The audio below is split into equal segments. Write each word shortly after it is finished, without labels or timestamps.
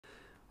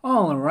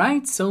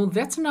Alright, so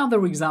that's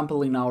another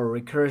example in our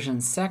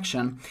recursion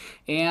section,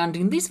 and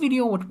in this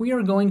video what we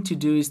are going to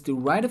do is to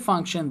write a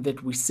function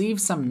that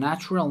receives some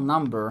natural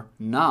number,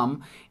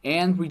 num,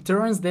 and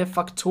returns the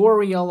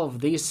factorial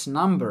of this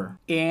number.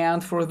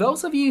 And for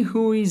those of you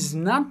who is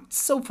not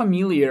so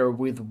familiar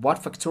with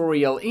what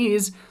factorial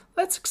is,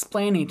 let's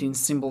explain it in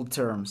simple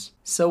terms.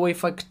 So a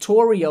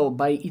factorial,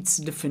 by its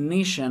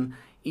definition,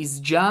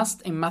 is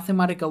just a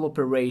mathematical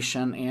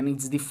operation, and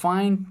it's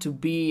defined to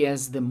be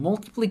as the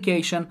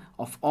multiplication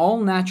of all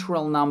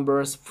natural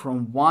numbers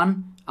from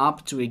 1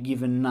 up to a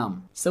given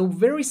num. So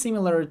very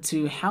similar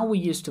to how we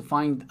used to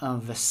find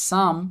the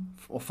sum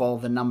of all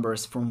the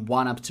numbers from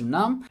 1 up to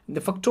num,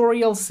 the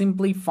factorial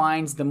simply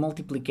finds the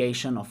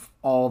multiplication of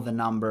all the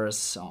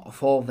numbers,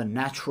 of all the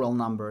natural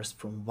numbers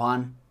from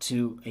 1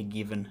 to a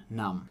given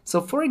num. So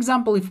for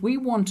example, if we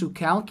want to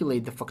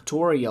calculate the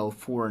factorial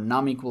for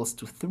num equals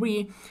to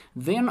 3,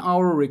 then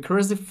our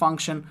recursive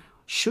function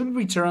should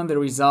return the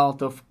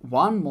result of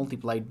 1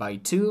 multiplied by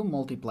 2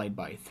 multiplied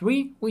by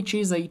 3, which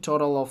is a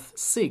total of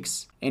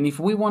 6. And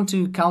if we want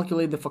to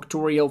calculate the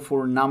factorial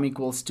for num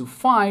equals to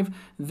 5,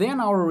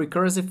 then our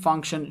recursive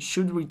function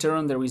should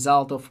return the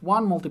result of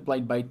 1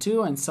 multiplied by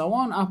 2 and so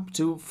on up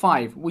to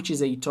 5, which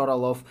is a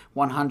total of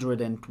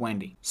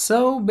 120.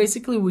 So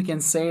basically we can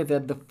say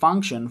that the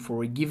function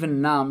for a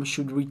given num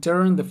should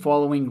return the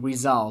following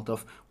result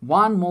of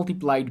 1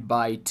 multiplied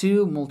by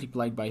 2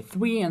 multiplied by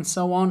 3 and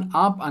so on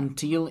up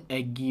until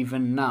a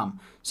given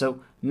num.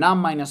 So num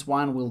minus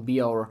 1 will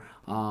be our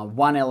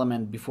one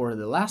element before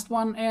the last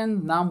one,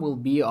 and num will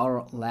be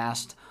our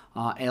last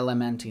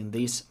element in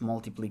this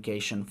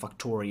multiplication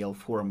factorial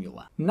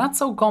formula. Not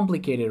so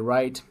complicated,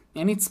 right?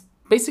 And it's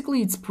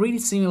pretty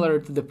similar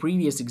to the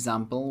previous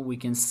example. We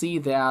can see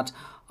that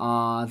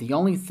the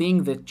only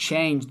thing that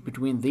changed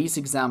between this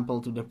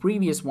example to the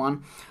previous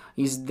one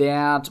is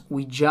that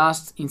we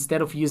just,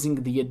 instead of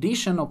using the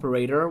addition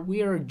operator,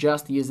 we are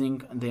just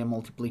using the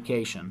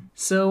multiplication.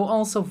 So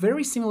also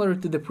very similar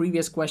to the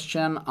previous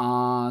question,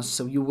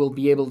 so you will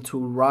be able to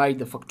write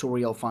the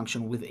factorial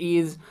function with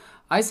ease.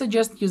 I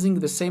suggest using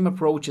the same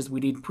approach as we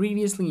did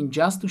previously, and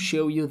just to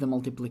show you the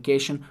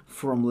multiplication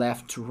from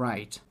left to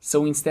right.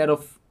 So instead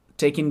of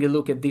taking a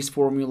look at this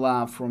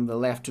formula from the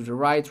left to the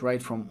right,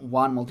 right from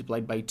 1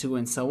 multiplied by 2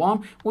 and so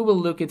on, we will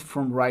look at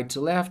from right to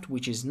left,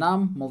 which is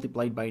num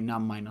multiplied by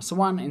num minus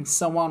 1 and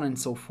so on and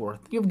so forth.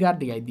 You've got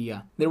the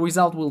idea. The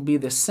result will be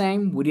the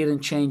same. We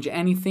didn't change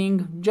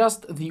anything,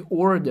 just the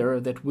order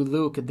that we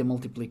look at the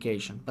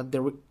multiplication, but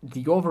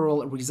the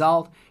overall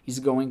result is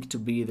going to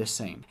be the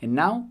same. And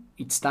now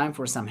it's time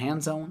for some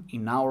hands-on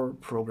in our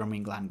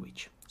programming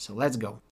language. So let's go.